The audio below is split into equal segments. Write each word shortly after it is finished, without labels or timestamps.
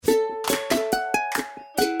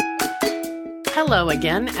Hello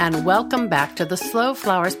again, and welcome back to the Slow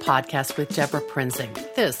Flowers Podcast with Deborah Prinzing.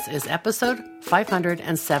 This is episode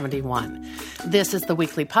 571. This is the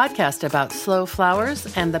weekly podcast about slow flowers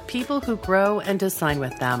and the people who grow and design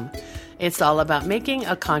with them. It's all about making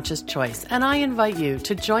a conscious choice, and I invite you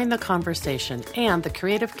to join the conversation and the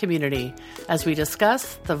creative community as we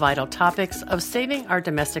discuss the vital topics of saving our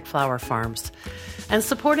domestic flower farms and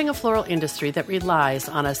supporting a floral industry that relies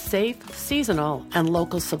on a safe, seasonal, and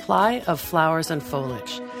local supply of flowers and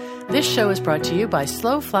foliage. This show is brought to you by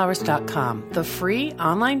slowflowers.com, the free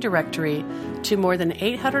online directory to more than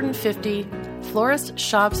 850 florists,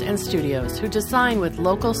 shops, and studios who design with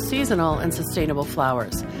local, seasonal, and sustainable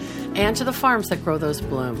flowers, and to the farms that grow those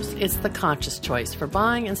blooms. It's the conscious choice for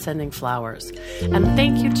buying and sending flowers. And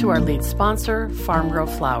thank you to our lead sponsor, Farm Grow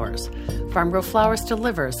Flowers. Farm Grow Flowers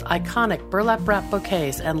delivers iconic burlap wrap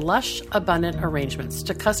bouquets and lush, abundant arrangements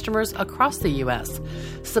to customers across the U.S.,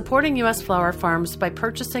 supporting U.S. flower farms by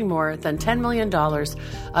purchasing more than $10 million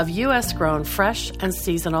of U.S.-grown fresh and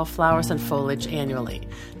seasonal flowers and foliage annually.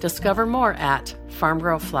 Discover more at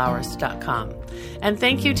farmgrowflowers.com. And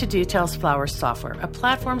thank you to Details Flowers Software, a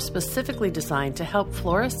platform specifically designed to help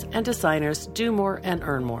florists and designers do more and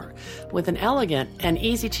earn more. With an elegant and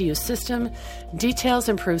easy-to-use system, Details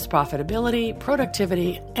improves profitability,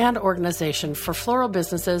 productivity, and organization for floral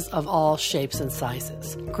businesses of all shapes and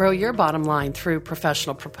sizes. Grow your bottom line through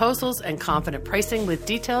professional proposals and confident pricing with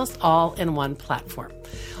Details all in one platform.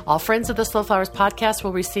 All friends of the Slow Flowers podcast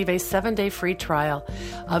will receive a 7-day free trial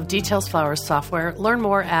of Details Flowers software. Learn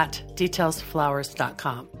more at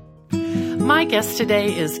detailsflowers.com. My guest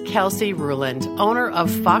today is Kelsey Ruland, owner of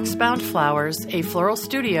Foxbound Flowers, a floral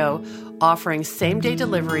studio offering same-day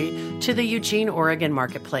delivery to the Eugene, Oregon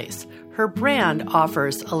marketplace. Her brand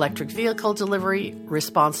offers electric vehicle delivery,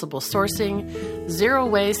 responsible sourcing, zero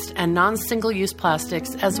waste, and non-single-use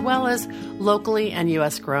plastics, as well as locally and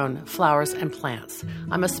U.S.-grown flowers and plants.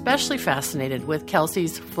 I'm especially fascinated with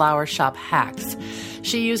Kelsey's flower shop hacks.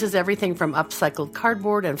 She uses everything from upcycled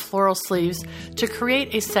cardboard and floral sleeves to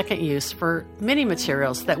create a second use for many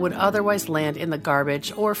materials that would otherwise land in the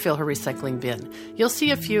garbage or fill her recycling bin. You'll see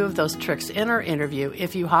a few of those tricks in our interview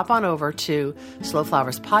if you hop on over to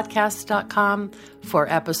slowflowerspodcast.com for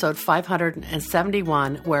episode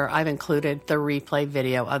 571, where I've included the replay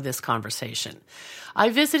video of this conversation. I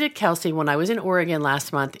visited Kelsey when I was in Oregon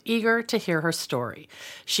last month, eager to hear her story.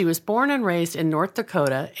 She was born and raised in North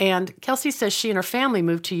Dakota, and Kelsey says she and her family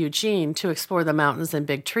moved to Eugene to explore the mountains and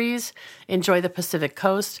big trees, enjoy the Pacific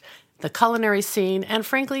coast, the culinary scene, and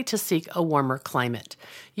frankly, to seek a warmer climate.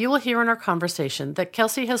 You will hear in our conversation that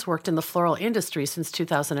Kelsey has worked in the floral industry since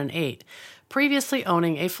 2008, previously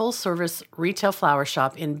owning a full-service retail flower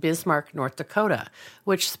shop in Bismarck, North Dakota,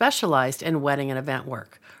 which specialized in wedding and event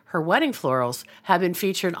work. Her wedding florals have been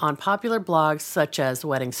featured on popular blogs such as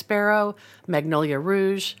Wedding Sparrow, Magnolia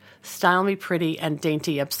Rouge, Style Me Pretty, and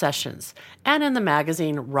Dainty Obsessions, and in the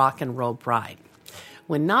magazine Rock and Roll Bride.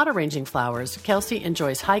 When not arranging flowers, Kelsey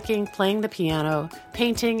enjoys hiking, playing the piano,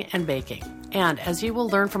 painting, and baking. And as you will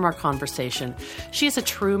learn from our conversation, she is a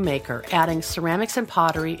true maker, adding ceramics and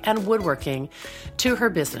pottery and woodworking to her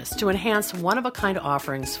business to enhance one-of-a-kind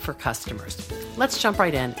offerings for customers. Let's jump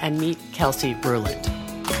right in and meet Kelsey Ruland.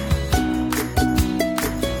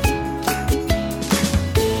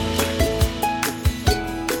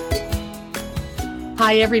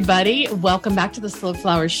 Hi, everybody. Welcome back to the Slow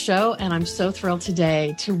Flowers Show. And I'm so thrilled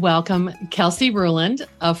today to welcome Kelsey Ruland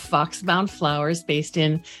of Foxbound Flowers based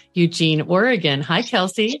in Eugene, Oregon. Hi,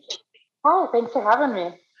 Kelsey. Hi, thanks for having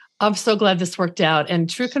me. I'm so glad this worked out. And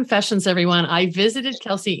true confessions, everyone, I visited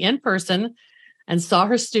Kelsey in person and saw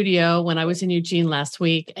her studio when I was in Eugene last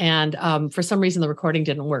week. And for some reason, the recording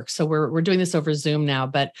didn't work. So we're doing this over Zoom now.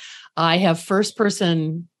 But I have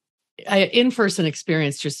in-person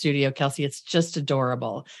experienced your studio, Kelsey. It's just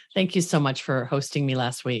adorable. Thank you so much for hosting me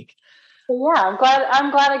last week. Yeah, I'm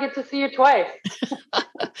glad I get to see you twice.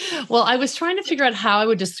 Well, I was trying to figure out how I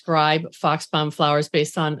would describe Foxbound Flowers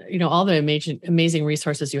based on, all the amazing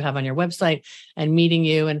resources you have on your website and meeting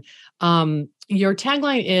you. And your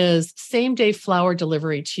tagline is same day flower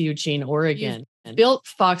delivery to Eugene, Oregon. And built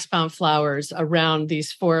Foxbound Flowers around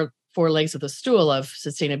these four legs of the stool of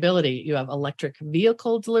sustainability. You have electric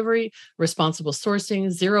vehicle delivery, responsible sourcing,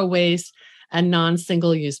 zero waste, and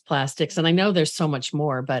non-single-use plastics. And I know there's so much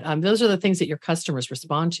more, but those are the things that your customers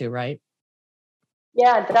respond to, right?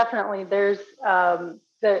 Yeah, definitely. There's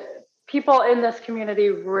the people in this community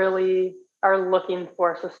really are looking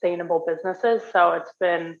for sustainable businesses. So it's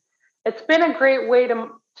been a great way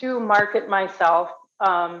to market myself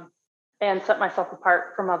and set myself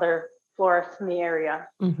apart from other florists in the area.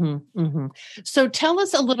 Mm-hmm, mm-hmm. So tell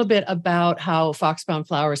us a little bit about how Foxbound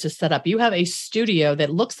Flowers is set up. You have a studio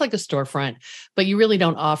that looks like a storefront, but you really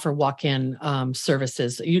don't offer walk-in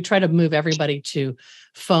services. You try to move everybody to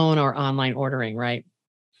phone or online ordering, right?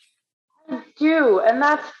 I do, and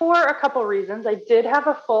that's for a couple reasons. I did have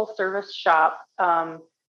a full service shop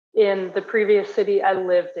in the previous city I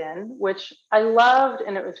lived in, which I loved,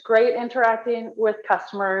 and it was great interacting with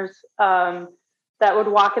customers that would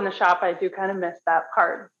walk in the shop. I do kind of miss that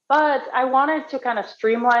part, but I wanted to kind of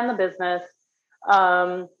streamline the business,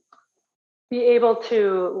 be able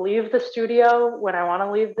to leave the studio when I want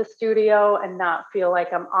to leave the studio and not feel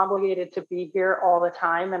like I'm obligated to be here all the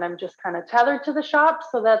time. And I'm just kind of tethered to the shop.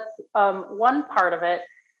 So that's one part of it.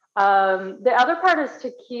 The other part is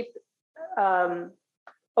to keep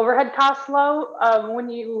overhead costs low.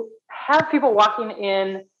 When you have people walking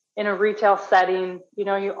in a retail setting, you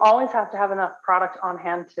know, you always have to have enough product on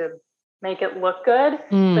hand to make it look good.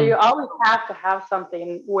 So you always have to have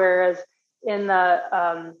something. Whereas in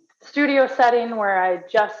the studio setting where I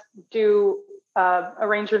just do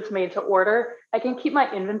arrangements made to order, I can keep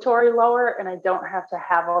my inventory lower and I don't have to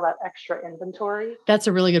have all that extra inventory. That's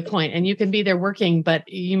a really good point. And you can be there working, but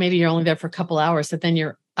you're only there for a couple hours, but then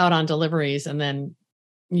you're out on deliveries, and then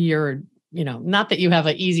you're, you know, not that you have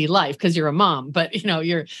an easy life because you're a mom, but you know,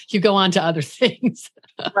 you go on to other things.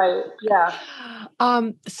 Right. Yeah.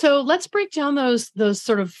 So let's break down those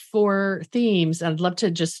sort of 4 themes. I'd love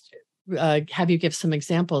to just have you give some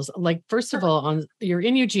examples. Like, first of all, you're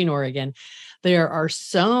in Eugene, Oregon. There are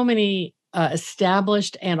so many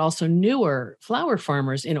established and also newer flower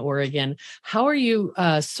farmers in Oregon. How are you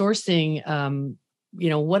sourcing?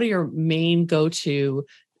 What are your main go-to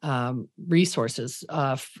resources,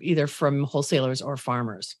 either from wholesalers or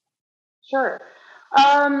farmers? Sure.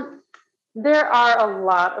 There are a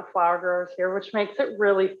lot of flower growers here, which makes it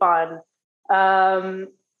really fun.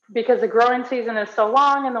 Because the growing season is so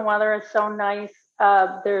long and the weather is so nice,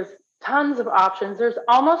 there's tons of options. There's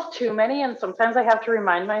almost too many, and sometimes I have to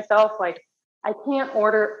remind myself, like, I can't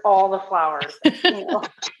order all the flowers. You know,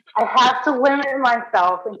 I have to limit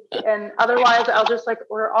myself, and otherwise I'll just like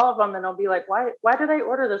order all of them, and I'll be like, why did I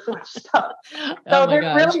order this much stuff? So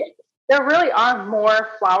there really are more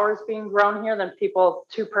flowers being grown here than people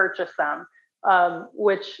to purchase them,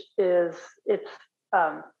 which is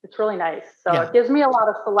it's really nice. So It gives me a lot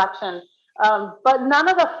of selection. But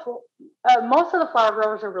most of the flower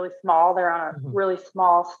growers are really small. They're on a really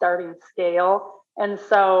small starting scale. And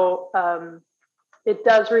so it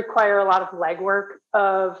does require a lot of legwork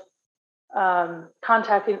of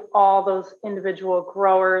contacting all those individual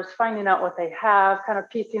growers, finding out what they have, kind of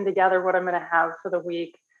piecing together what I'm going to have for the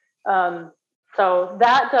week. So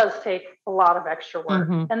that does take a lot of extra work.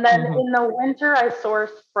 And then in the winter, I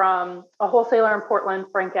source from a wholesaler in Portland,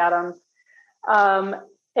 Frank Adams.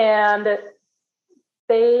 And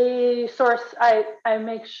they source, I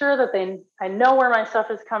make sure that I know where my stuff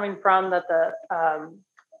is coming from, that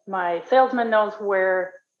my salesman knows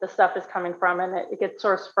where the stuff is coming from, and it gets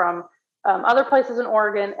sourced from other places in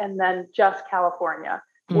Oregon and then just California,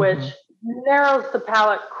 which narrows the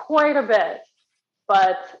palette quite a bit.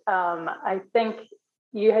 But I think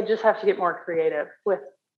you just have to get more creative with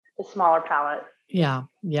the smaller palette. Yeah.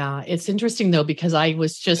 It's interesting, though, because I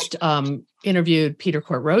was just interviewed Peter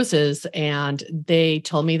Court Roses, and they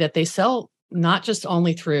told me that they sell not just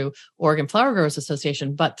only through Oregon Flower Growers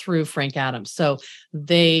Association, but through Frank Adams. So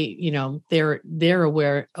they, they're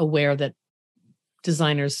aware that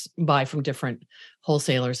designers buy from different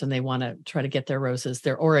wholesalers, and they want to try to get their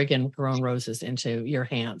Oregon grown roses into your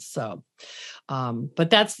hands. So, but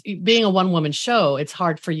that's being a one-woman show. It's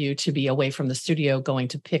hard for you to be away from the studio going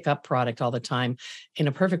to pick up product all the time. In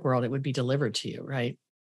a perfect world, it would be delivered to you, right?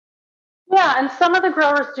 Yeah. And some of the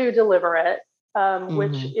growers do deliver it,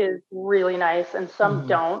 which is really nice, and some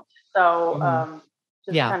don't. So,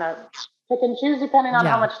 just kind of pick and choose depending on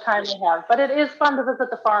how much time they have. But it is fun to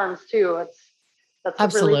visit the farms too. That's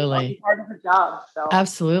absolutely a really fun part of the job. So.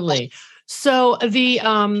 Absolutely. So the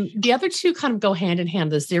other two kind of go hand in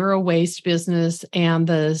hand, the zero waste business and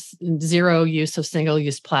the zero use of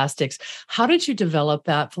single-use plastics. How did you develop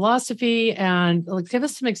that philosophy? And give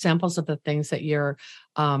us some examples of the things that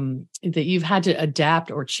that you've had to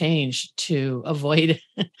adapt or change to avoid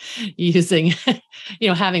using,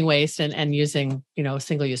 having waste and using,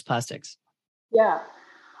 single-use plastics. Yeah.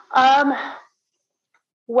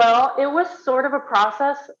 Well, it was sort of a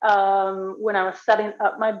process when I was setting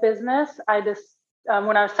up my business.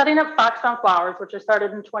 When I was setting up Foxbound Flowers, which I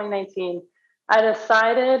started in 2019, I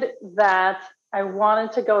decided that I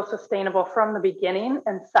wanted to go sustainable from the beginning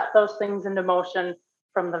and set those things into motion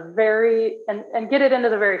from the very, and get it into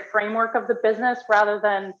the very framework of the business rather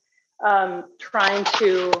than trying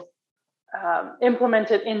to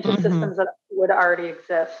implement it into systems that would already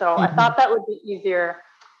exist. So I thought that would be easier.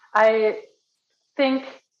 I think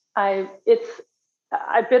I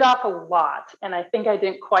bit off a lot, and I think I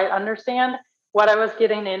didn't quite understand what I was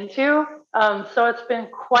getting into. So it's been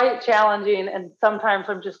quite challenging, and sometimes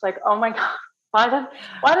I'm just like, oh my God, why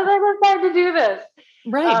did I decide to do this?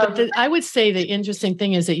 Right. But I would say the interesting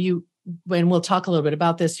thing is that when we'll talk a little bit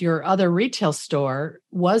about this, your other retail store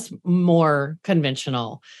was more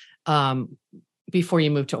conventional before you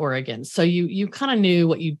moved to Oregon. So you kind of knew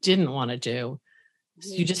what you didn't want to do.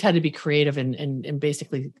 So you just had to be creative and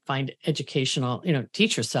basically find educational,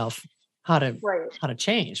 teach yourself how to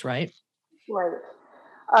change, right? Right.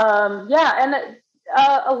 And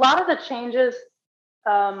a lot of the changes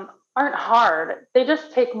aren't hard. They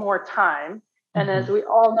just take more time. And as we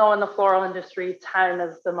all know in the floral industry, time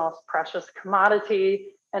is the most precious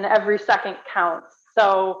commodity, and every second counts.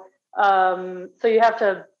 So you have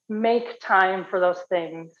to make time for those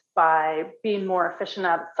things by being more efficient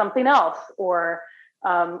at something else, or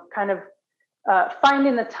finding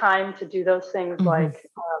the time to do those things, like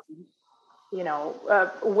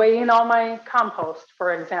weighing all my compost,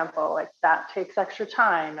 for example. Like that takes extra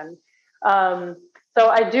time. And so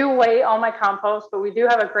I do weigh all my compost, but we do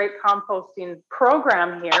have a great composting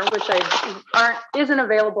program here, which isn't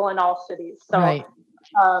available in all cities. So, right.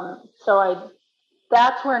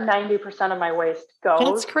 That's where 90% of my waste goes.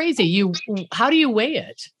 That's crazy. How do you weigh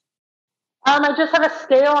it? I just have a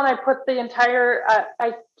scale, and I put the entire,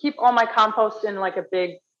 I keep all my compost in like a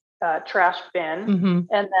big trash bin, and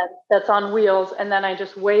then that's on wheels. And then I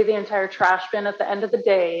just weigh the entire trash bin at the end of the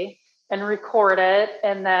day and record it,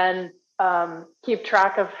 and then keep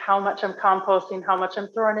track of how much I'm composting, how much I'm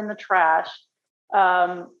throwing in the trash.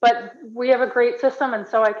 But we have a great system, and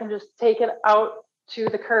so I can just take it out to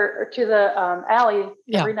the alley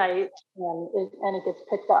every night, and it gets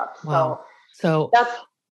picked up. Wow. So that's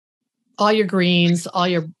all your greens, all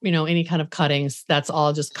your any kind of cuttings. That's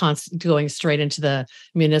all just going straight into the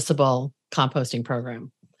municipal composting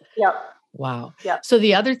program. Yep. Wow. Yeah. So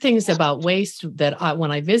the other things about waste that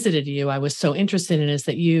when I visited you, I was so interested in is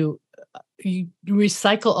that you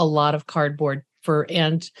recycle a lot of cardboard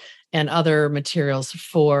and other materials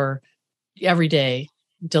for everyday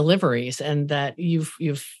deliveries, and that you've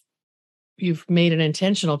made an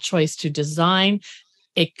intentional choice to design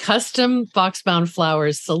a custom Boxbound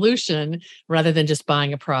Flowers solution rather than just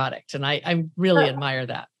buying a product. And I really admire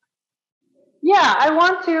that. Yeah, I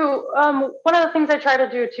want to, one of the things I try to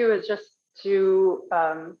do too is just to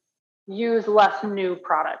use less new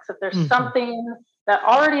products. If there's something that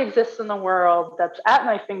already exists in the world that's at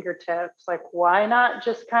my fingertips, like why not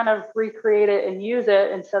just kind of recreate it and use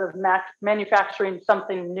it instead of manufacturing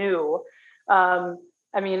something new?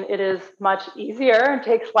 I mean, it is much easier and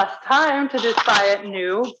takes less time to just buy it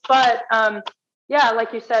new. But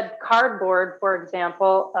like you said, cardboard, for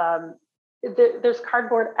example, there's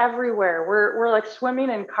cardboard everywhere. We're like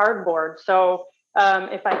swimming in cardboard. So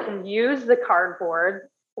if I can use the cardboard,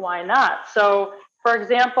 why not? So, for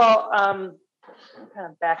example, I'm kind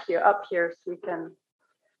of back you up here so we can.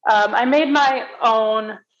 I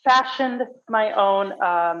fashioned my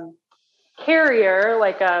own carrier,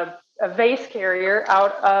 like a vase carrier,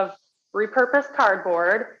 out of repurposed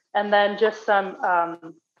cardboard, and then just some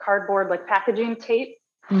cardboard like packaging tape.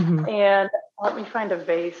 And let me find a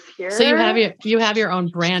vase here. So you have your own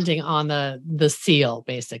branding on the seal,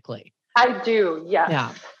 basically. I do, yes.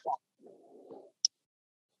 Yeah.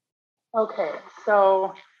 Okay,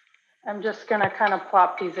 so I'm just gonna kind of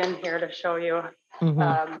plop these in here to show you,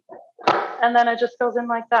 and then it just goes in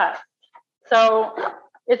like that. So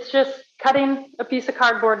it's just cutting a piece of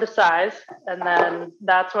cardboard to size, and then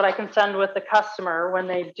that's what I can send with the customer when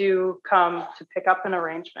they do come to pick up an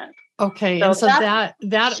arrangement. Okay, so and so that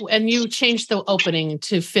and you changed the opening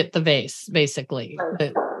to fit the vase, basically.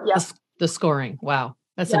 The scoring. Wow,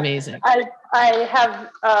 that's amazing. I have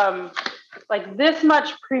like this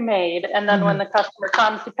much pre-made, and then when the customer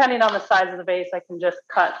comes, depending on the size of the vase, I can just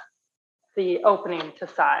cut the opening to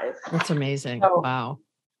size. That's amazing. So, wow.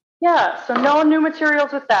 Yeah, so no new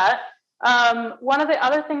materials with that. One of the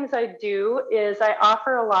other things I do is I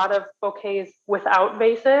offer a lot of bouquets without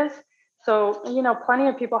vases. So, plenty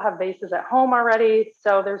of people have vases at home already.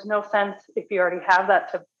 So there's no sense, if you already have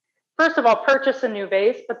that, to, first of all, purchase a new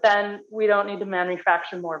vase, but then we don't need to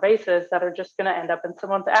manufacture more vases that are just going to end up in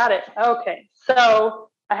someone's attic. Okay, so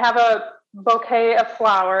I have a bouquet of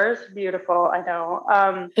flowers. Beautiful, I know.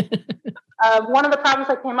 One of the problems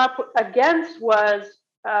I came up against was,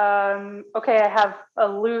 I have a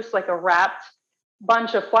loose, like a wrapped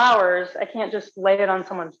bunch of flowers, I can't just lay it on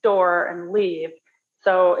someone's door and leave.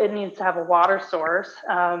 So it needs to have a water source.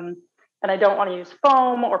 And I don't want to use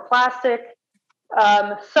foam or plastic.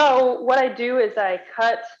 So what I do is I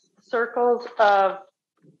cut circles of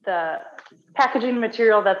the packaging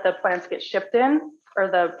material that the plants get shipped in, or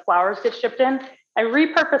the flowers get shipped in. I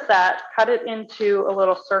repurpose that, cut it into a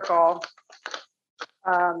little circle,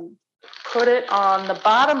 put it on the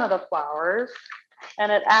bottom of the flowers,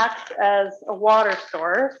 and it acts as a water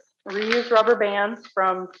source. Reuse rubber bands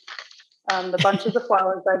from the bunches of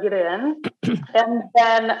flowers I get in, and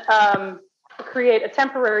then create a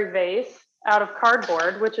temporary vase out of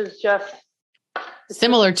cardboard, which is just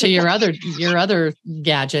similar to your other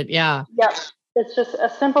gadget. Yeah. Yep. It's just a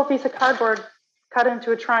simple piece of cardboard cut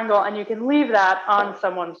into a triangle, and you can leave that on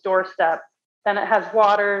someone's doorstep. Then it has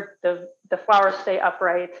water, the flowers stay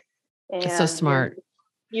upright. And it's so smart.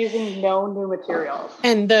 Using no new materials.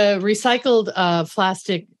 And the recycled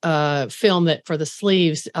plastic film that for the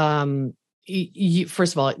sleeves, you,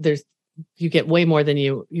 first of all, you get way more than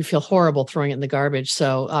you feel horrible throwing it in the garbage.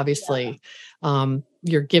 So obviously,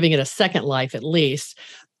 you're giving it a second life at least.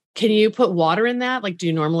 Can you put water in that? Like, do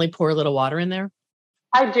you normally pour a little water in there?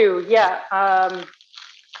 I do. Yeah.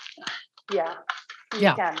 Yeah.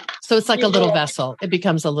 Yeah. So it's like a little vessel. It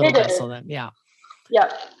becomes a little vessel then. Yeah. Yeah.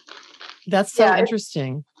 That's so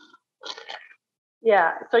interesting.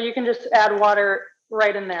 Yeah. So you can just add water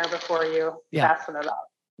right in there before you fasten it up.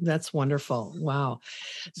 That's wonderful. Wow.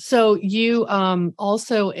 So you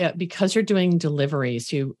also, because you're doing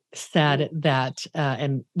deliveries, you said that,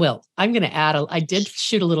 and well, I'm going to add, I did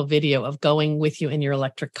shoot a little video of going with you in your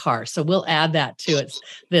electric car. So we'll add that to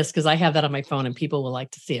this, because I have that on my phone and people will like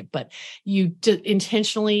to see it. But you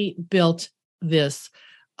intentionally built this,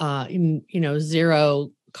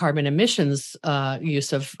 zero carbon emissions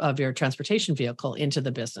use of your transportation vehicle into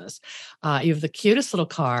the business. You have the cutest little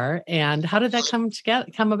car. And how did that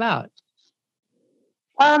come about?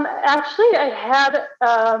 Actually,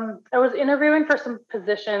 I was interviewing for some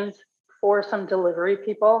positions for some delivery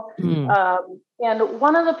people. And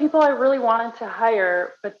one of the people I really wanted to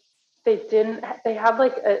hire, but they had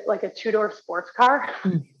like a 2-door sports car.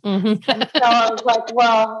 And so I was like,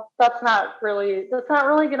 well, that's not really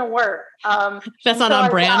going to work. That's not on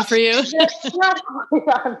brand for you. It's not really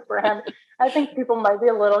on brand. I think people might be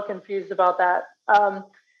a little confused about that.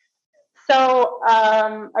 So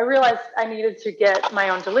I realized I needed to get my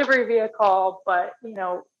own delivery vehicle, but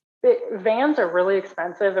vans are really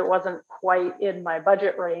expensive. It wasn't quite in my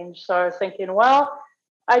budget range. So I was thinking, well,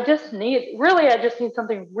 I just need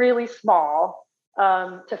something really small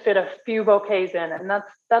to fit a few bouquets in, and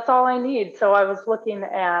that's all I need. So I was looking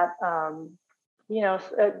at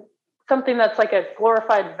something that's like a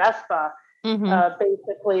glorified Vespa,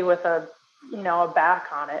 basically with a back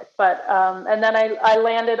on it. But and then I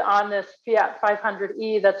landed on this Fiat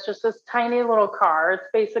 500e that's just this tiny little car. It's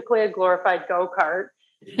basically a glorified go-kart,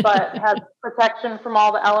 but has protection from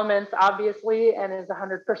all the elements, obviously, and is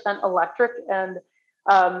 100% electric. And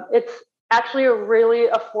it's actually a really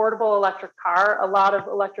affordable electric car. A lot of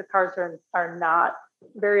electric cars are not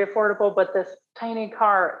very affordable, but this tiny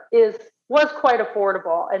car was quite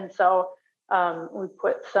affordable. And so we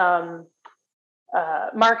put some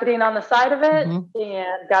marketing on the side of it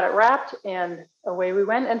and got it wrapped, and away we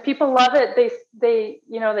went. And people love it. They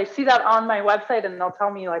see that on my website, and they'll tell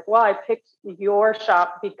me like, well, I picked your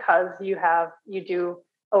shop because you do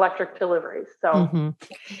electric deliveries. So,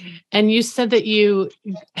 and you said that you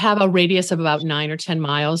have a radius of about 9 or 10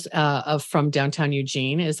 miles from downtown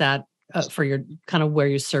Eugene. Is that for your kind of where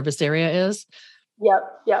your service area is?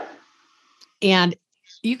 Yep. And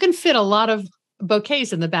you can fit a lot of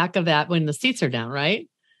bouquets in the back of that when the seats are down, right?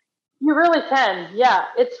 You really can. Yeah.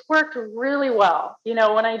 It's worked really well.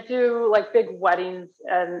 When I do like big weddings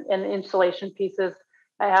and installation pieces,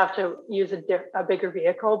 I have to use a bigger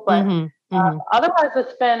vehicle, but otherwise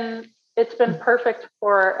it's been perfect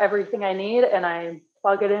for everything I need. And I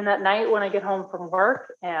plug it in at night when I get home from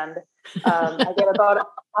work, and I get about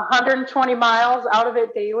 120 miles out of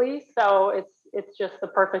it daily. So it's just the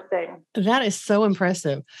perfect thing. That is so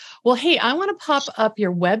impressive. Well, hey, I want to pop up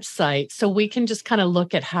your website so we can just kind of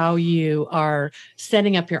look at how you are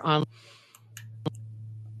setting up your online.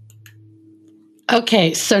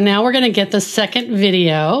 Okay, so now we're going to get the second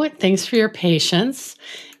video. Thanks for your patience.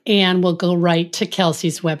 And we'll go right to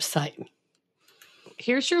Kelsey's website.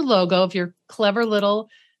 Here's your logo of your clever little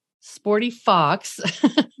sporty fox.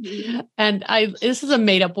 And this is a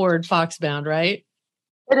made-up word, foxbound, right?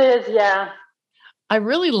 It is, yeah. I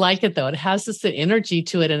really like it, though. It has this energy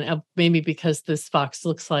to it. And maybe because this fox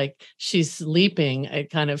looks like she's leaping, it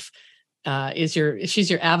kind of she's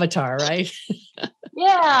your avatar, right?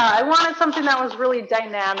 Yeah, I wanted something that was really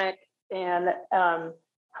dynamic and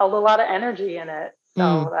held a lot of energy in it.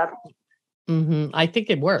 So that's. I think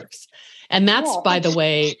it works. And that's, by the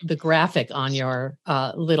way, the graphic on your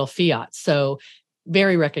little Fiat. So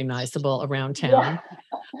very recognizable around town.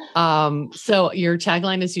 Yeah. So your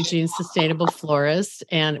tagline is Eugene's Sustainable Florist.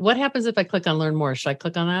 And what happens if I click on Learn More? Should I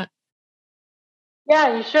click on that?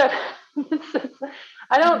 Yeah, you should.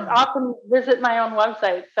 I don't often visit my own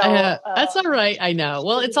website. So that's all right. I know.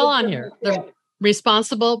 Well, it's all on here. The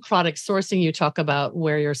responsible product sourcing. You talk about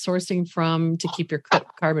where you're sourcing from to keep your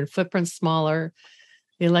carbon footprint smaller.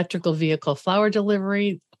 The electrical vehicle flower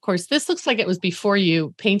delivery. Of course, this looks like it was before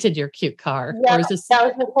you painted your cute car. Yeah, that was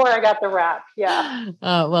before I got the wrap. Yeah.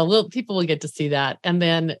 Well, people will get to see that. And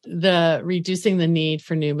then the reducing the need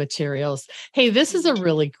for new materials. Hey, this is a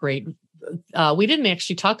really great. We didn't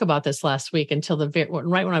actually talk about this last week until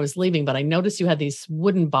right when I was leaving, but I noticed you had these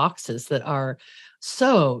wooden boxes that are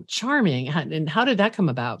so charming. And how did that come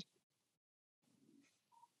about?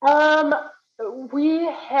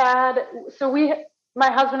 My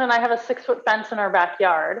husband and I have a 6-foot fence in our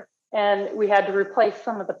backyard, and we had to replace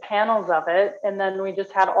some of the panels of it. And then we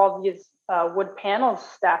just had all these wood panels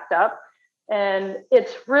stacked up, and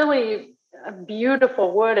it's really a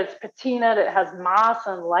beautiful wood. It's patinaed. It has moss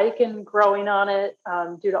and lichen growing on it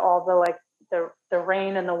due to all the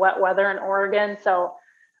rain and the wet weather in Oregon. So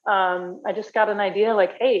I just got an idea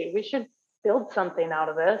like, hey, we should build something out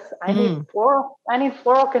of this. I need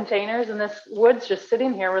floral containers, and this wood's just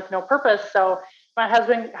sitting here with no purpose. So my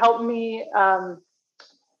husband helped me cut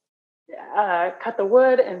the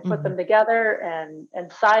wood and put them together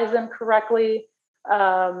and size them correctly.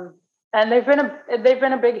 And they've been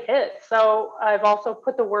a big hit. So I've also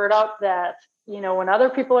put the word out that, when other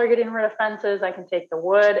people are getting rid of fences, I can take the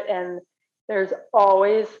wood. And there's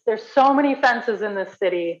so many fences in this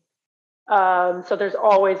city. So there's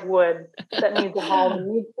always wood that needs a home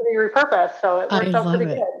and needs to be repurposed. So it works out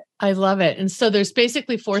pretty good. I love it. And so there's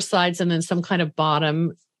basically 4 sides and then some kind of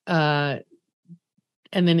bottom, and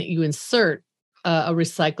then you insert a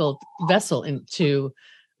recycled vessel to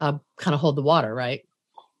kind of hold the water, right?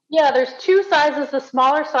 Yeah, there's 2 sizes. The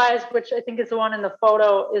smaller size, which I think is the one in the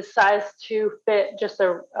photo, is sized to fit just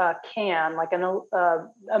a can, like a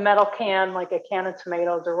metal can, like a can of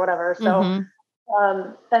tomatoes or whatever. So, and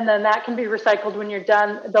then that can be recycled when you're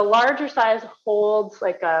done. The larger size holds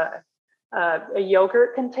like a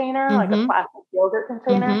yogurt container, like a plastic yogurt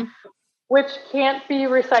container, which can't be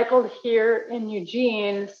recycled here in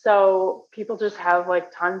Eugene. So people just have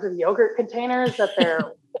like tons of yogurt containers that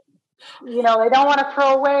they're they don't want to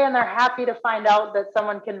throw away, and they're happy to find out that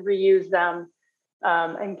someone can reuse them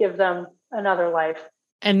and give them another life.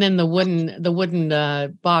 And then the wooden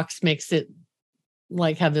box makes it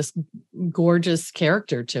like have this gorgeous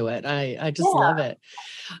character to it. I just love it.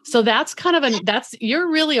 So that's you're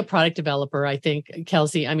really a product developer, I think,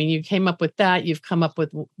 Kelsey. I mean, you came up with that. You've come up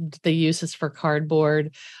with the uses for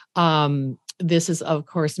cardboard. This is, of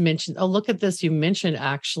course, mentioned. Oh, look at this. You mentioned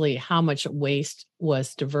actually how much waste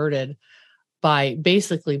was diverted by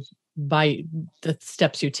the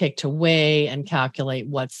steps you take to weigh and calculate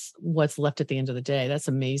what's left at the end of the day. That's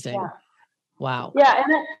amazing. Yeah. Wow. Yeah.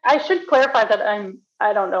 And I should clarify that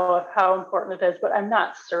I don't know how important it is, but I'm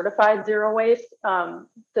not certified zero waste.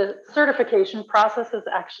 The certification process is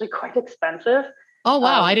actually quite expensive. Oh,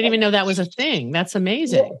 wow. I didn't even know that was a thing. That's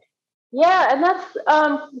amazing. Yeah, and that's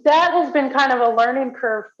that has been kind of a learning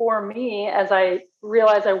curve for me as I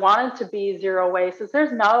realized I wanted to be zero waste. Is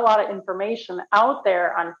there's not a lot of information out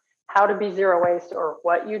there on how to be zero waste or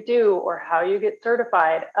what you do or how you get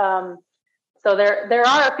certified. So there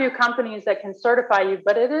are a few companies that can certify you,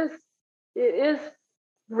 but it is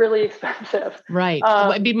really expensive. Right.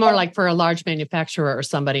 It'd be more like for a large manufacturer or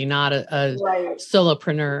somebody, not a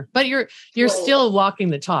solopreneur. But you're still walking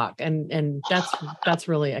the talk, and that's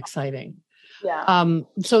really exciting. Yeah.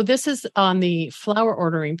 So this is on the flower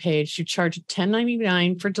ordering page. You charge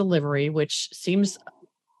 $10.99 for delivery, which seems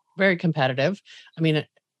very competitive. I mean,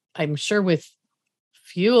 I'm sure with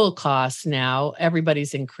fuel costs now,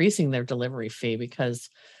 everybody's increasing their delivery fee because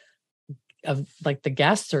of like the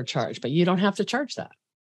gas surcharge, but you don't have to charge that.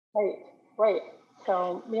 Right.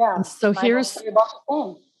 So, yeah. And so so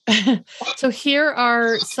here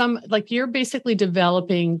are some, like, you're basically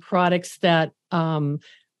developing products that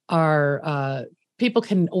are people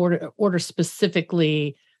can order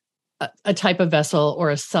specifically a type of vessel or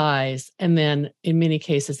a size, and then in many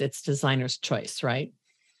cases it's designer's choice, right?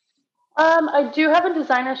 I do have a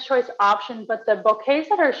designer's choice option, but the bouquets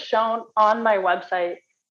that are shown on my website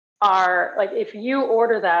are like, if you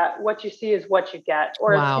order that, what you see is what you get,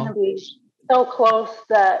 or it's going Wow. to be so close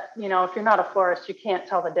that, if you're not a florist, you can't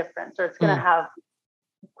tell the difference, or it's going to have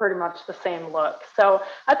pretty much the same look. So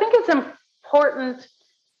I think it's important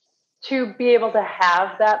to be able to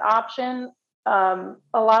have that option. A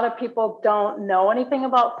lot of people don't know anything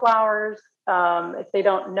about flowers. If they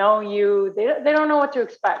don't know you, they don't know what to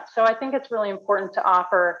expect. So I think it's really important to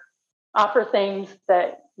offer things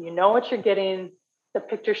that you know what you're getting. The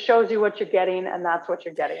picture shows you what you're getting, and that's what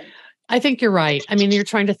you're getting. I think you're right. I mean, you're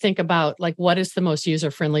trying to think about like, what is the most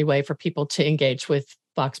user-friendly way for people to engage with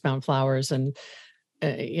box-bound flowers? And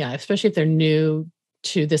especially if they're new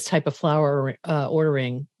to this type of flower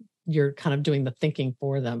ordering, you're kind of doing the thinking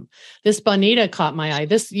for them. This bonita caught my eye.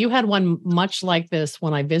 You had one much like this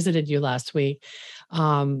when I visited you last week.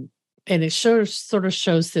 And it sort of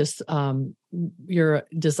shows this, your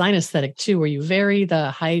design aesthetic too, where you vary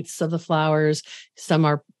the heights of the flowers. Some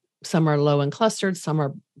are low and clustered, some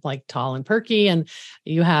are like tall and perky. And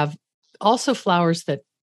you have also flowers that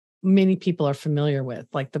many people are familiar with,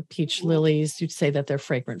 like the peach lilies. You'd say that they're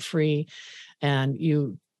fragrant free, and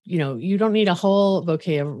you don't need a whole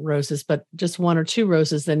bouquet of roses, but just one or two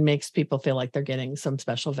roses then makes people feel like they're getting some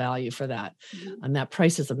special value for that. Mm-hmm. And that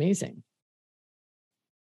price is amazing.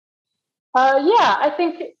 I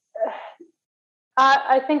think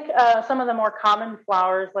some of the more common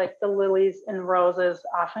flowers, like the lilies and roses,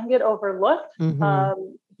 often get overlooked,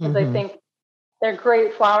 because I think they're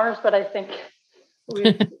great flowers, but I think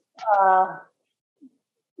they have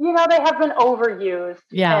been overused.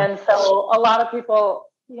 Yeah. And so a lot of people,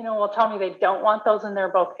 will tell me they don't want those in their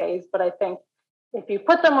bouquets, but I think if you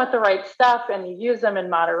put them with the right stuff and you use them in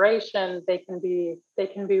moderation, they can be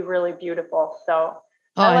really beautiful. So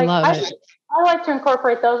I like to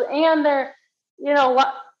incorporate those. And they're,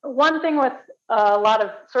 one thing with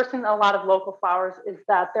sourcing a lot of local flowers is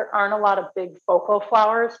that there aren't a lot of big focal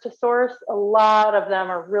flowers to source. A lot of them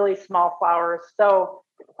are really small flowers. So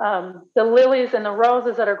the lilies and the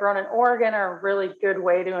roses that are grown in Oregon are a really good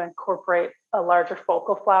way to incorporate a larger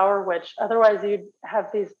focal flower, which otherwise you'd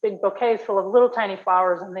have these big bouquets full of little tiny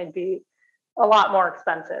flowers and they'd be a lot more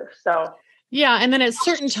expensive. So yeah. And then at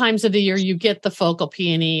certain times of the year, you get the focal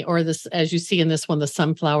peony, or this, as you see in this one, the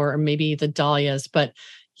sunflower, or maybe the dahlias, but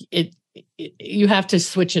you have to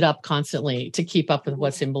switch it up constantly to keep up with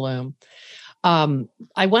what's in bloom.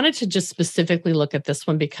 I wanted to just specifically look at this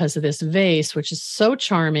one because of this vase, which is so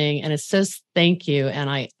charming, and it says thank you. And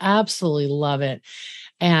I absolutely love it.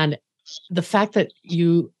 And the fact that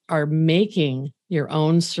you are making your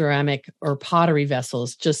own ceramic or pottery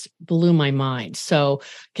vessels just blew my mind. So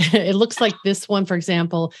it looks like this one, for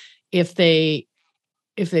example, if they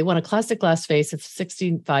want a classic glass vase, it's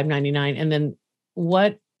 $65.99. And then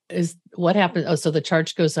what happens? Oh, so the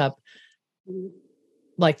charge goes up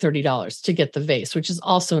like $30 to get the vase, which is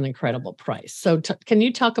also an incredible price. So can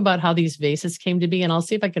you talk about how these vases came to be? And I'll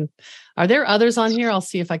see if I can, are there others on here? I'll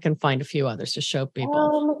see if I can find a few others to show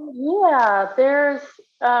people.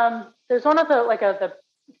 There's one of the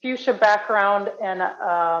fuchsia background, and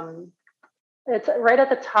it's right at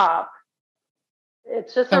the top.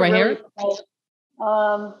 It's just right really here.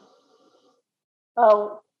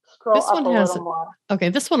 Scroll this up one a has little more. Okay,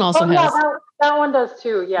 this one also has. That one does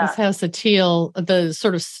too. Yeah, this has the teal. The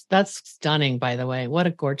sort of that's stunning. By the way, what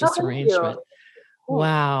a gorgeous arrangement!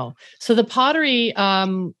 Wow. So the pottery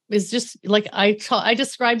is just like I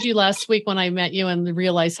described you last week when I met you and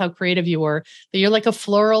realized how creative you were. That you're like a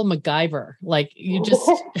floral MacGyver. Like you just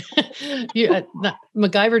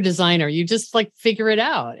MacGyver designer. You just like figure it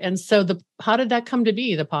out. And so how did that come to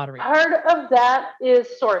be, the pottery? Part of that is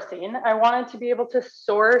sourcing. I wanted to be able to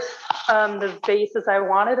source the vases I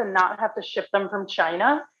wanted and not have to ship them from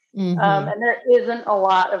China. And there isn't a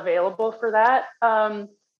lot available for that.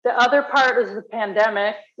 The other part is the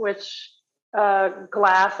pandemic, which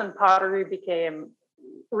glass and pottery became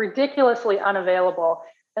ridiculously unavailable,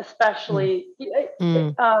 especially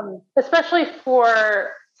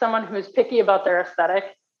for someone who's picky about their aesthetic.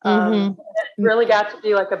 It really got to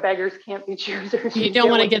be like a beggars can't be choosers. You don't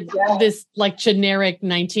want to get this like generic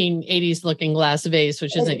 1980s looking glass vase,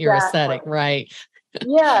 which isn't your aesthetic, right?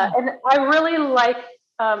 Yeah, and I really like.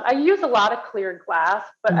 I use a lot of clear glass,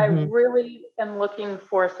 but I really am looking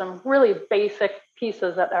for some really basic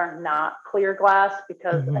pieces that are not clear glass,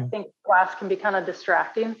 because I think glass can be kind of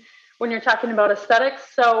distracting when you're talking about aesthetics.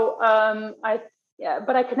 So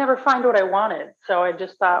but I could never find what I wanted. So I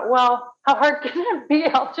just thought, well, how hard can it be?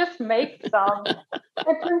 I'll just make some.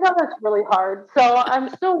 It turns out it's really hard. So I'm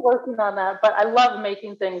still working on that, but I love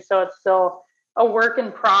making things. So it's still a work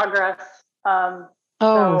in progress. So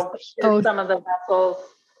some of the vessels.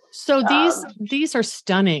 So these are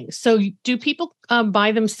stunning. So do people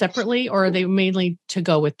buy them separately, or are they mainly to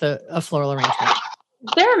go with a floral arrangement?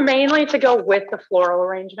 They're mainly to go with the floral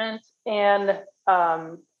arrangement, and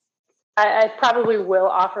I probably will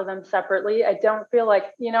offer them separately. I don't feel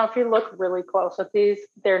like, if you look really close at these,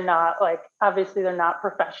 they're not obviously they're not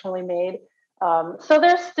professionally made. So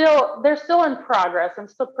they're still in progress. I'm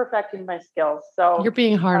still perfecting my skills. So you're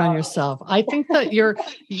being hard on yourself. I think that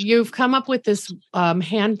you've come up with this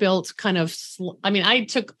hand-built kind of, I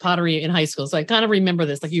took pottery in high school, so I kind of remember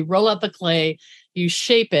this. Like, you roll out the clay, you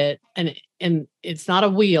shape it, and it's not a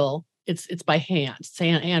wheel. It's by hand. It's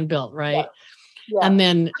hand built, right? Yeah. And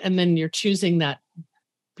then you're choosing that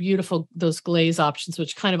beautiful, those glaze options,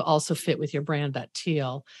 which kind of also fit with your brand, that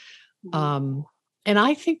teal. Mm-hmm. And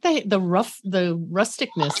I think that the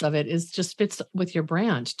rusticness of it just fits with your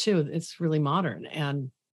brand too. It's really modern,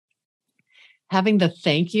 and having the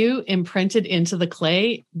thank you imprinted into the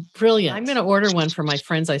clay, brilliant. I'm going to order one for my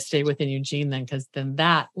friends I stay with in Eugene then, because then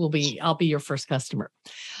I'll be your first customer.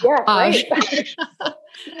 Yeah, great.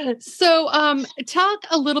 So talk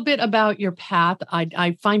a little bit about your path.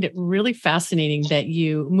 I find it really fascinating that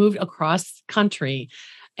you moved across country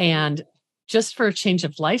and just for a change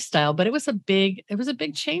of lifestyle, but it was a big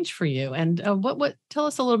change for you. And what tell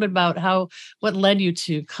us a little bit about what led you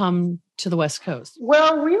to come to the West Coast?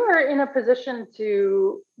 Well, we were in a position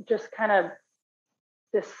to just kind of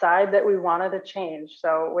decide that we wanted to change.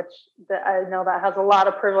 So, I know that has a lot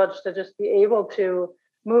of privilege to just be able to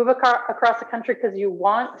move across the country because you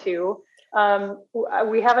want to.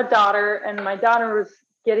 We have a daughter, and my daughter was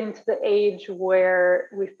getting to the age where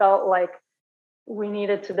we felt like we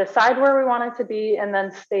needed to decide where we wanted to be and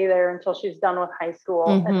then stay there until she's done with high school.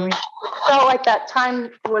 Mm-hmm. And we felt like that time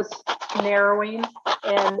was narrowing.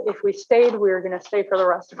 And if we stayed, we were going to stay for the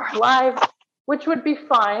rest of our lives, which would be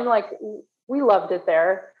fine. Like, we loved it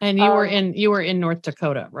there. And you were in North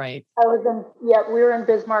Dakota, right? We were in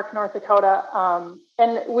Bismarck, North Dakota.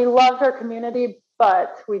 And we loved our community,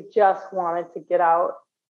 but we just wanted to get out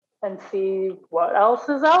and see what else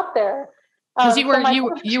is out there. Because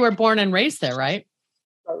you were born and raised there, right?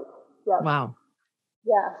 Right. Yeah. Wow.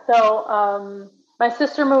 Yeah. So my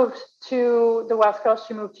sister moved to the West Coast.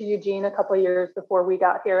 She moved to Eugene a couple of years before we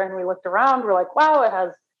got here, and we looked around. We're like, wow, it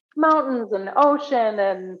has mountains and ocean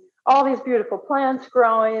and all these beautiful plants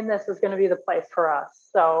growing. This is going to be the place for us.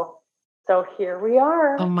 So here we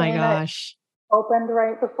are. Oh my gosh. Opened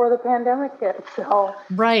right before the pandemic hit. So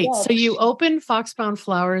right. Yeah. So you opened Foxbound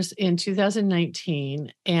Flowers in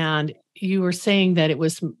 2019, and you were saying that it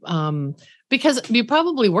was because you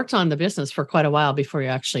probably worked on the business for quite a while before you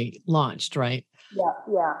actually launched, right?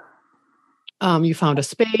 Yeah. You found a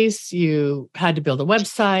space, you had to build a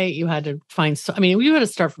website, you had to you had to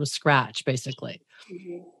start from scratch, basically.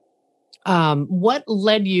 Mm-hmm. What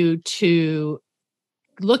led you to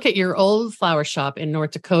look at your old flower shop in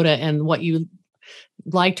North Dakota and what you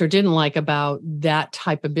liked or didn't like about that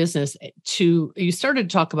type of business you started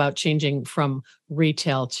to talk about changing from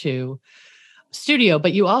retail to studio,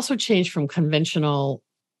 but you also changed from conventional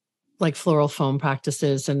like floral foam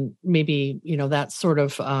practices and maybe, that sort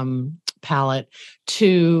of palette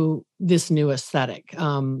to this new aesthetic.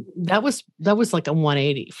 That was like a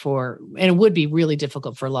 180 and it would be really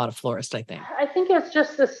difficult for a lot of florists, I think. I think it's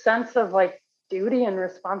just a sense of like duty and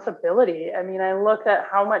responsibility. I mean, I looked at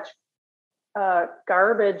how much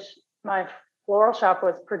garbage my floral shop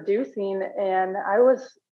was producing, and I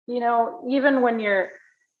was, even when you're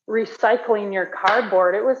recycling your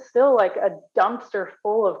cardboard, it was still like a dumpster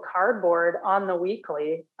full of cardboard on the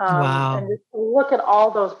weekly. Wow. And just look at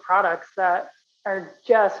all those products that are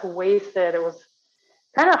just wasted. It was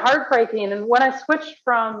kind of heartbreaking. And when I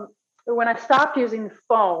stopped using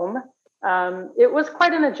foam, it was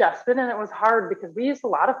quite an adjustment, and it was hard because we used a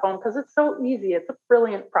lot of foam because it's so easy. It's a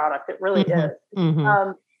brilliant product. It really mm-hmm. is.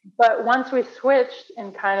 Mm-hmm. But once we switched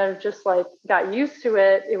and kind of just like got used to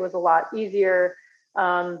it, it was a lot easier.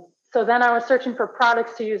 So then I was searching for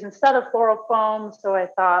products to use instead of floral foam. So I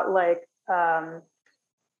thought like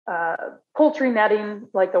poultry netting,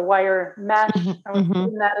 like the wire mesh. I was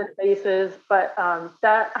doing that in vases, but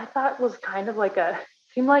that I thought was kind of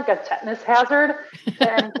seemed like a tetanus hazard.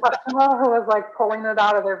 And customer who was like pulling it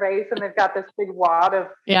out of their vase, and they've got this big wad of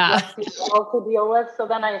to deal with. So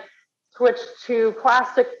then I switched to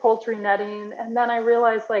plastic poultry netting, and then I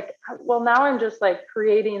realized now I'm just like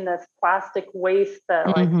creating this plastic waste that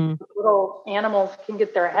like little animals can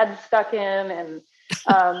get their heads stuck in, and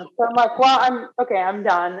so I'm like, well, I'm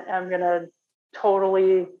done. I'm gonna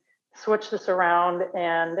totally switch this around,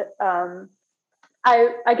 and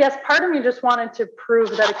I guess part of me just wanted to prove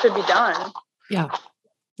that it could be done.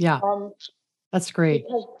 Yeah. That's great.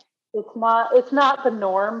 Because it's not the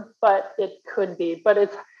norm, but it could be. But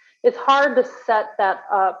it's hard to set that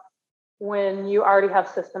up when you already have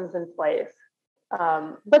systems in place.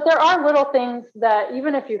 But there are little things that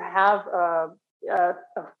even if you have a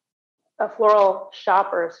floral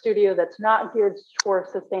shop or a studio that's not geared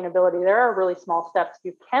towards sustainability, there are really small steps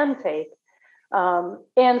you can take.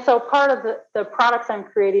 And so part of the products I'm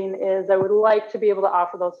creating is I would like to be able to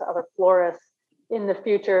offer those to other florists in the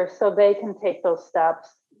future so they can take those steps.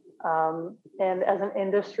 And as an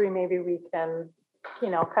industry, maybe we can,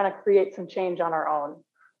 kind of create some change on our own.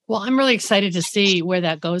 Well, I'm really excited to see where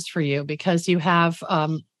that goes for you, because you have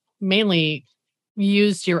mainly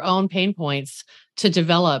used your own pain points to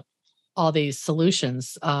develop all these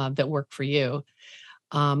solutions that work for you.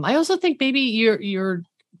 I also think maybe your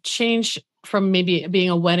change from maybe being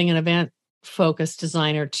a wedding and event focused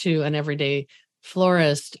designer to an everyday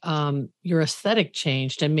florist, your aesthetic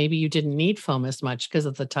changed, and maybe you didn't need foam as much because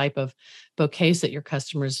of the type of bouquets that your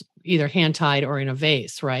customers either hand tied or in a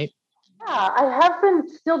vase, right? Yeah, I have been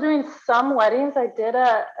still doing some weddings. I did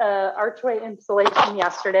a archway installation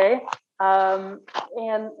yesterday, and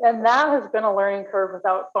that has been a learning curve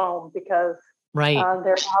without foam because right.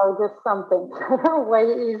 There are just some things that are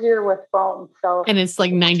way easier with foam. So, and it's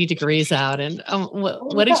like 90 degrees out. And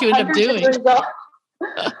what did you end up doing?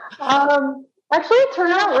 Actually, it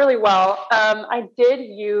turned out really well. I did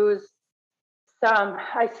use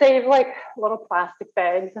I save like little plastic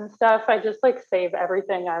bags and stuff. I just like save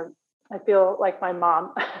everything. I feel like my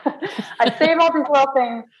mom. I save all these little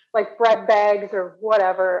things like bread bags or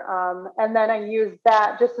whatever. And then I use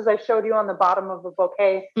that just as I showed you on the bottom of the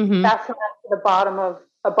bouquet. Mm-hmm. That's to the bottom of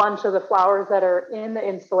a bunch of the flowers that are in the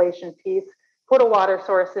installation piece. Put a water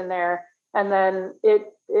source in there. And then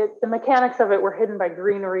the mechanics of it were hidden by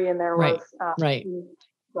greenery, and there was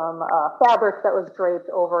some fabric that was draped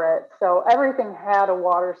over it. So everything had a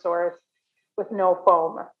water source with no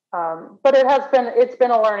foam. But it's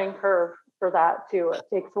been a learning curve for that too. It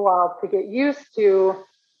takes a while to get used to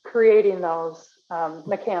creating those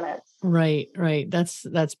mechanics. Right.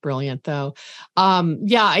 That's brilliant though.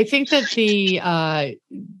 I think that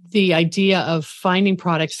the idea of finding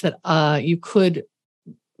products that you could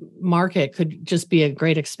market could just be a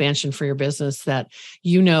great expansion for your business that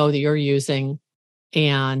that you're using,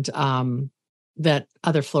 and that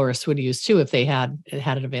other florists would use too if they had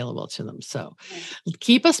it available to them. So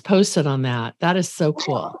keep us posted on that. That is so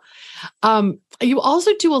cool. You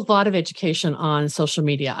also do a lot of education on social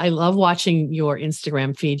media. I love watching your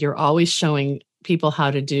Instagram feed. You're always showing people how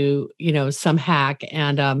to do, some hack.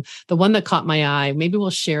 And the one that caught my eye, maybe we'll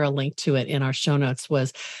share a link to it in our show notes,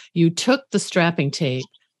 was you took the strapping tape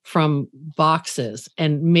from boxes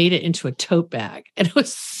and made it into a tote bag. And it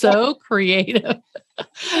was so creative.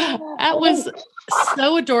 That was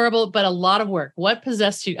so adorable, but a lot of work. What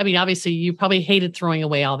possessed you? I mean, obviously you probably hated throwing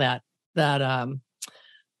away all that plastic.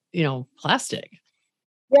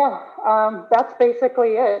 Yeah. That's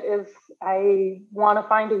basically it. Is I want to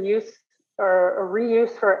find a use or a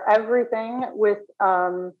reuse for everything. With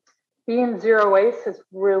being zero waste has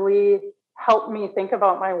really helped me think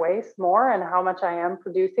about my waste more and how much I am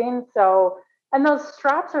producing. So, and those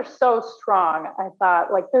straps are so strong. I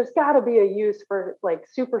thought, like, there's got to be a use for like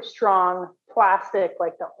super strong plastic,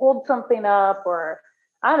 like to hold something up, or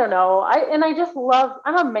I don't know. I just love,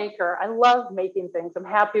 I'm a maker. I love making things. I'm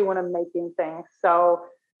happy when I'm making things. So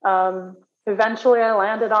eventually I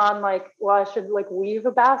landed on like, well, I should like weave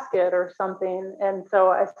a basket or something. And so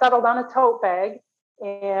I settled on a tote bag,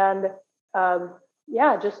 and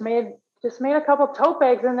just made a couple tote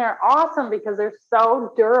bags, and they're awesome because they're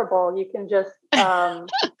so durable. You can just I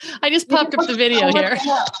just popped up the video here.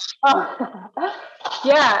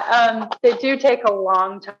 They do take a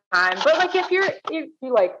long time, but like if you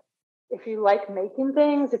like making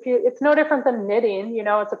things, it's no different than knitting.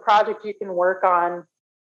 It's a project you can work on,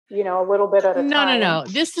 a little bit at a time. No.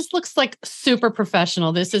 This just looks like super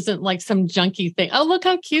professional. This isn't like some junky thing. Oh, look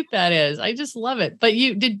how cute that is. I just love it. But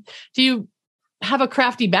do you have a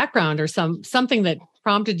crafty background or something that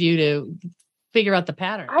prompted you to figure out the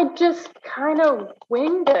pattern? I just kind of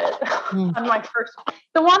winged it on my first.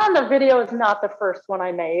 The one on the video is not the first one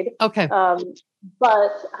I made. Okay.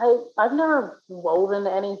 But I've never woven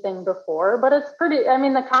anything before, but it's pretty,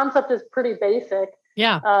 the concept is pretty basic.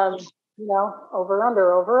 Yeah. Over,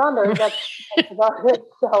 under, that's about it.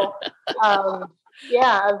 So,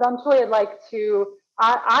 eventually I'd like to,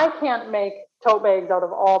 I can't make tote bags out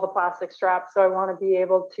of all the plastic straps. So I want to be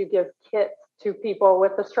able to give kits to people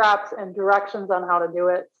with the straps and directions on how to do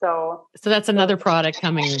it. So that's another product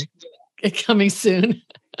coming soon.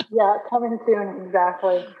 Yeah, coming soon.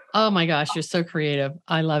 Exactly. Oh my gosh, you're so creative.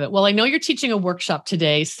 I love it. Well, I know you're teaching a workshop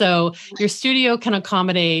today, so your studio can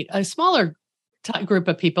accommodate a smaller group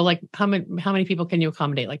of people. Like how many people can you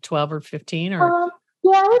accommodate? Like 12 or 15 or?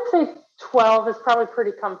 Yeah, I would say 12 is probably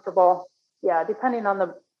pretty comfortable. Yeah, depending on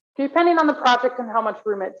the project and how much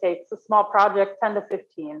room it takes. A small project, 10 to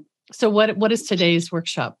 15. So what is today's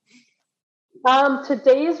workshop?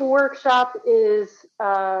 Today's workshop is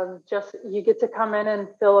just you get to come in and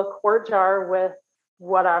fill a quart jar with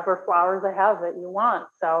whatever flowers I have that you want.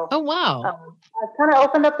 So, oh wow, I've kind of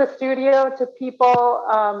opened up the studio to people.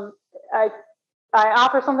 I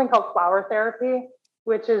offer something called flower therapy,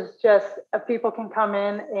 which is just people can come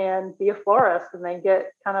in and be a florist, and they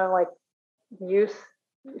get kind of like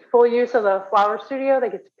full use of the flower studio. They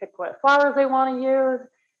get to pick what flowers they want to use,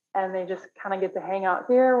 and they just kind of get to hang out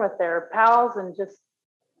here with their pals, and just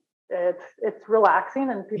it's relaxing,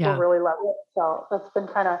 and people really love it. So that's been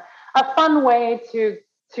kind of a fun way to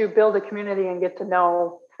build a community and get to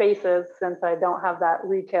know faces, since I don't have that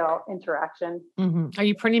retail interaction. Mm-hmm. Are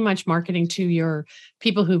you pretty much marketing to your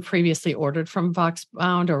people who previously ordered from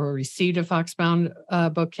Foxbound or received a Foxbound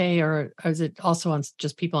bouquet, or is it also on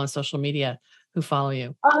just people on social media who follow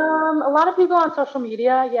you? A lot of people on social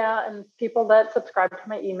media, yeah, and people that subscribe to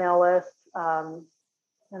my email list. And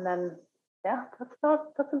then, yeah, that's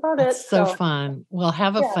about it. So fun. Well,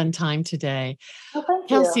 have a fun time today. Well, thank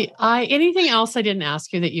Kelsey, you. Anything else I didn't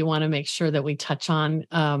ask you that you want to make sure that we touch on?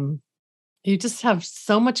 You just have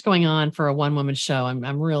so much going on for a one-woman show.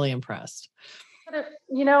 I'm really impressed. But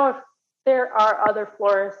if there are other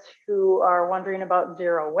florists who are wondering about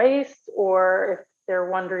zero waste, or if they're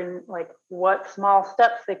wondering like what small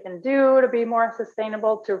steps they can do to be more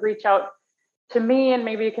sustainable, to reach out to me, and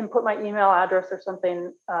maybe you can put my email address or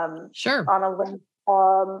something sure on a link,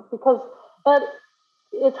 because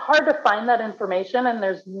it's hard to find that information, and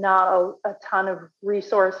there's not a ton of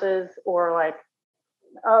resources or like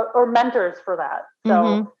or mentors for that.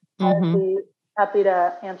 So I'd be happy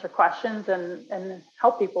to answer questions and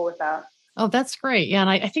help people with that. Oh, that's great. Yeah. And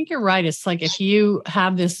I think you're right. It's like, if you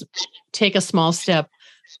have this, take a small step,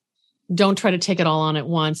 don't try to take it all on at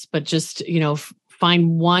once, but just,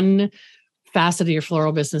 find one facet of your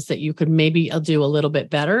floral business that you could maybe do a little bit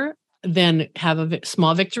better, then have a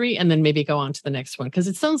small victory, and then maybe go on to the next one. Because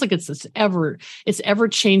it sounds like it's ever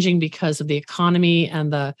changing because of the economy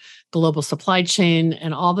and the global supply chain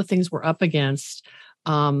and all the things we're up against.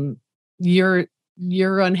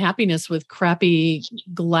 Your unhappiness with crappy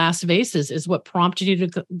glass vases is what prompted you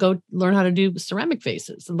to go learn how to do ceramic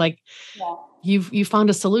vases. Like you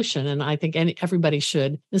found a solution, and I think everybody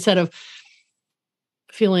should, instead of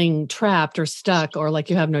feeling trapped or stuck or like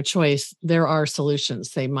you have no choice. There are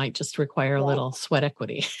solutions. They might just require a little sweat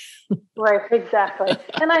equity. Right, exactly.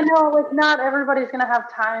 And I know like not everybody's going to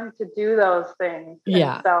have time to do those things.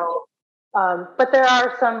 Yeah. And so, but there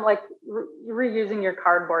are some, like reusing your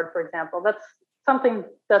cardboard, for example. That's something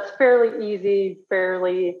that's fairly easy,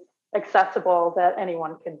 fairly accessible, that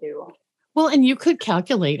anyone can do. Well, and you could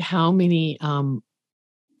calculate how many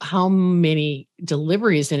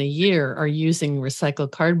deliveries in a year are using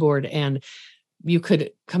recycled cardboard, and you could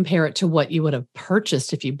compare it to what you would have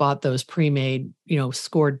purchased if you bought those pre-made,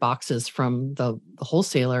 scored boxes from the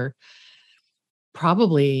wholesaler,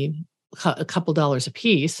 probably a couple dollars a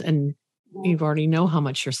piece, and you already know how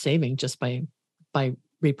much you're saving just by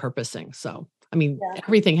repurposing. So, I mean,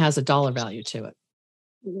 everything has a dollar value to it.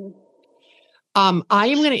 Mm-hmm. I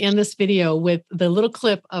am going to end this video with the little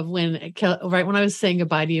clip of right when I was saying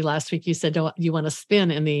goodbye to you last week, you said, "Don't you want to spin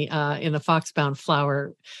in the Foxbound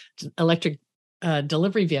flower electric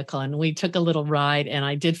delivery vehicle?" And we took a little ride, and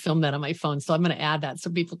I did film that on my phone. So I'm going to add that so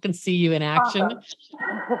people can see you in action. Awesome.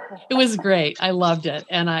 It was great. I loved it.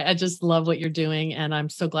 And I just love what you're doing. And I'm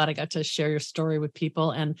so glad I got to share your story with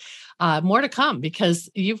people, and more to come, because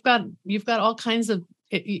you've got all kinds of,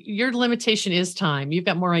 your limitation is time. You've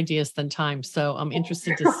got more ideas than time. So I'm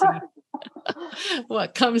interested to see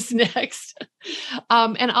what comes next.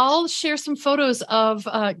 And I'll share some photos of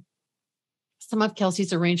some of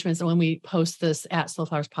Kelsey's arrangements when we post this at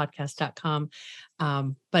slowflowerspodcast.com.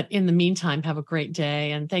 But in the meantime, have a great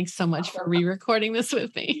day. And thanks so much for re-recording this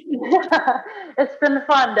with me. It's been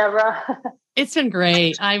fun, Deborah. It's been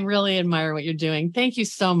great. I really admire what you're doing. Thank you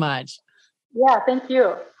so much. Yeah, thank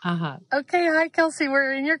you. Okay, hi, Kelsey.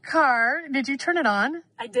 We're in your car. Did you turn it on?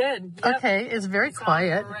 I did. Yep. Okay, it's very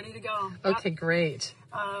quiet. We're ready to go. Okay, great.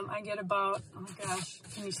 I get about, oh gosh,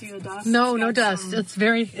 can you see the dust? No dust. It's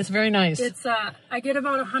very nice. It's I get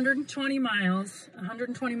about 120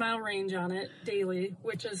 mile range on it daily,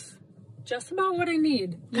 which is just about what I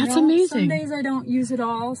need. That's amazing. Some days I don't use it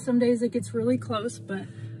all. Some days it gets really close, but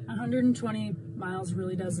 120 miles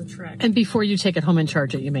really does the trick. And before you take it home and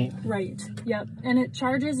charge it, you mean? Right. Yep. And it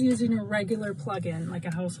charges using a regular plug-in, like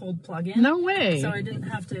a household plug-in. No way. So I didn't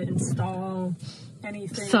have to install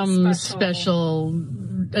anything Some special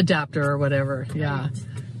adapter or whatever. Right. Yeah.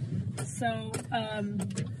 So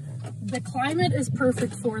the climate is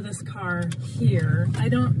perfect for this car here. I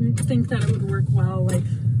don't think that it would work well like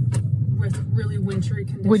with really wintry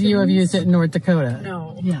conditions. Would you have used it in North Dakota?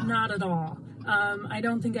 No, not at all. I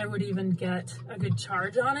don't think I would even get a good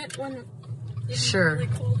charge on it when it's really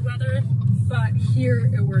cold weather. But here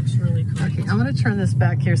it works really great. Okay, I'm going to turn this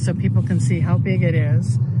back here so people can see how big it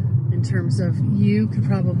is. In terms of, you could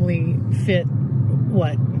probably fit,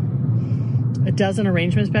 what, a dozen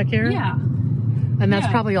arrangements back here? Yeah. And that's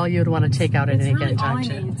probably all you would want to take out at any given time,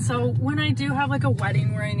 too. So when I do have like a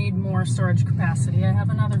wedding where I need more storage capacity, I have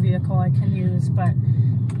another vehicle I can use, but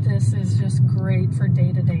this is just great for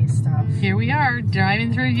day-to-day stuff. Here we are,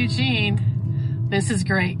 driving through Eugene. This is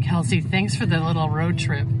great, Kelsey. Thanks for the little road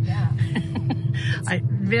trip. Yeah. It's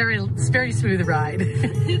very smooth ride.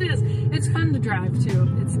 It is. It's fun to drive, too.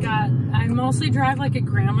 I mostly drive like a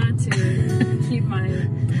grandma to keep my,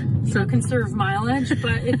 conserve mileage,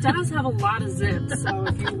 but it does have a lot of zip, so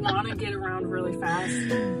if you want to get around really fast,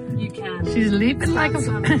 you can. She's leaping like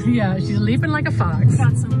she's leaping like a fox.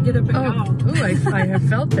 Got some get up and go. Oh, I have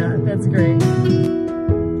felt that. That's great.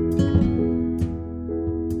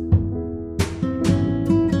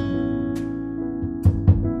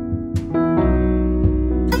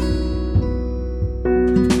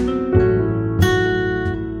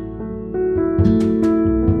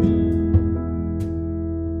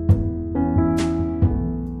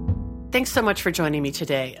 Thanks so much for joining me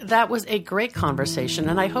today. That was a great conversation,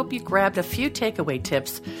 and I hope you grabbed a few takeaway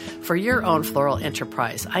tips for your own floral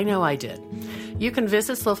enterprise. I know I did. You can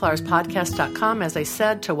visit slowflowerspodcast.com, as I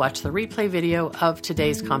said, to watch the replay video of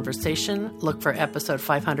today's conversation. Look for episode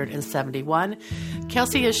 571.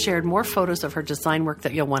 Kelsey has shared more photos of her design work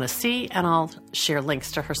that you'll want to see, and I'll share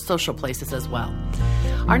links to her social places as well.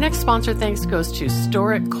 Our next sponsor thanks goes to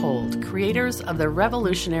Store It Cold, creators of the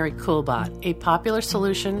revolutionary CoolBot, a popular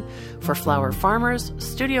solution for flower farmers,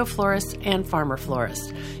 studio florists, and farmer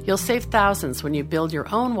florists. You'll save thousands when you build your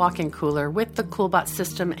own walk-in cooler with the CoolBot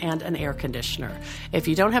system and an air conditioner. If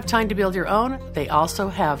you don't have time to build your own, they also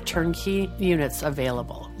have turnkey units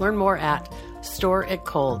available. Learn more at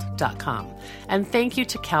storeitcold.com. And thank you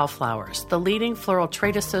to Cal Flowers, the leading floral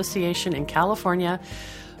trade association in California,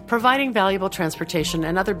 providing valuable transportation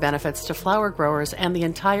and other benefits to flower growers and the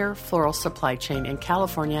entire floral supply chain in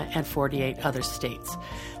California and 48 other states.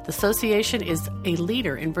 The association is a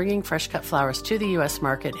leader in bringing fresh-cut flowers to the U.S.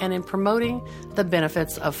 market and in promoting the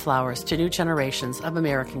benefits of flowers to new generations of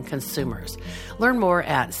American consumers. Learn more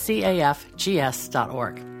at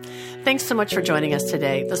cafgs.org. Thanks so much for joining us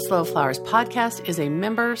today. The Slow Flowers podcast is a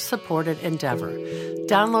member-supported endeavor,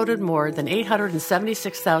 downloaded more than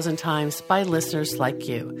 876,000 times by listeners like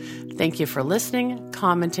you. Thank you for listening,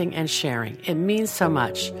 commenting, and sharing. It means so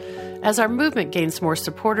much. As our movement gains more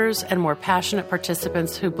supporters and more passionate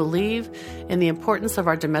participants who believe in the importance of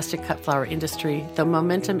our domestic cut flower industry, the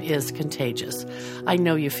momentum is contagious. I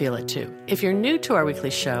know you feel it too. If you're new to our weekly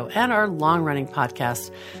show and our long-running podcast,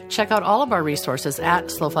 check out all of our resources at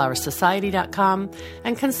slowflowersociety.com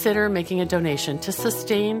and consider making a donation to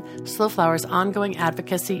sustain Slow Flowers' ongoing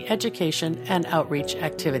advocacy, education, and outreach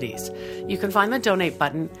activities. You can find the donate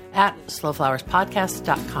button at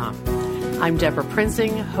slowflowerspodcast.com. I'm Deborah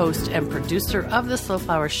Prinzing, host and producer of The Slow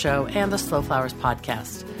Flowers Show and The Slow Flowers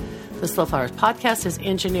Podcast. The Slow Flowers Podcast is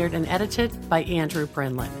engineered and edited by Andrew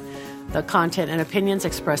Brinlin. The content and opinions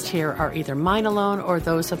expressed here are either mine alone or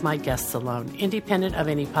those of my guests alone, independent of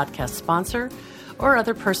any podcast sponsor or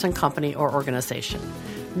other person, company, or organization.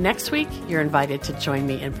 Next week, you're invited to join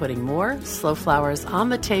me in putting more slow flowers on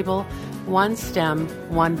the table, one stem,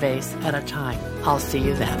 one vase at a time. I'll see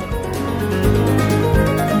you then.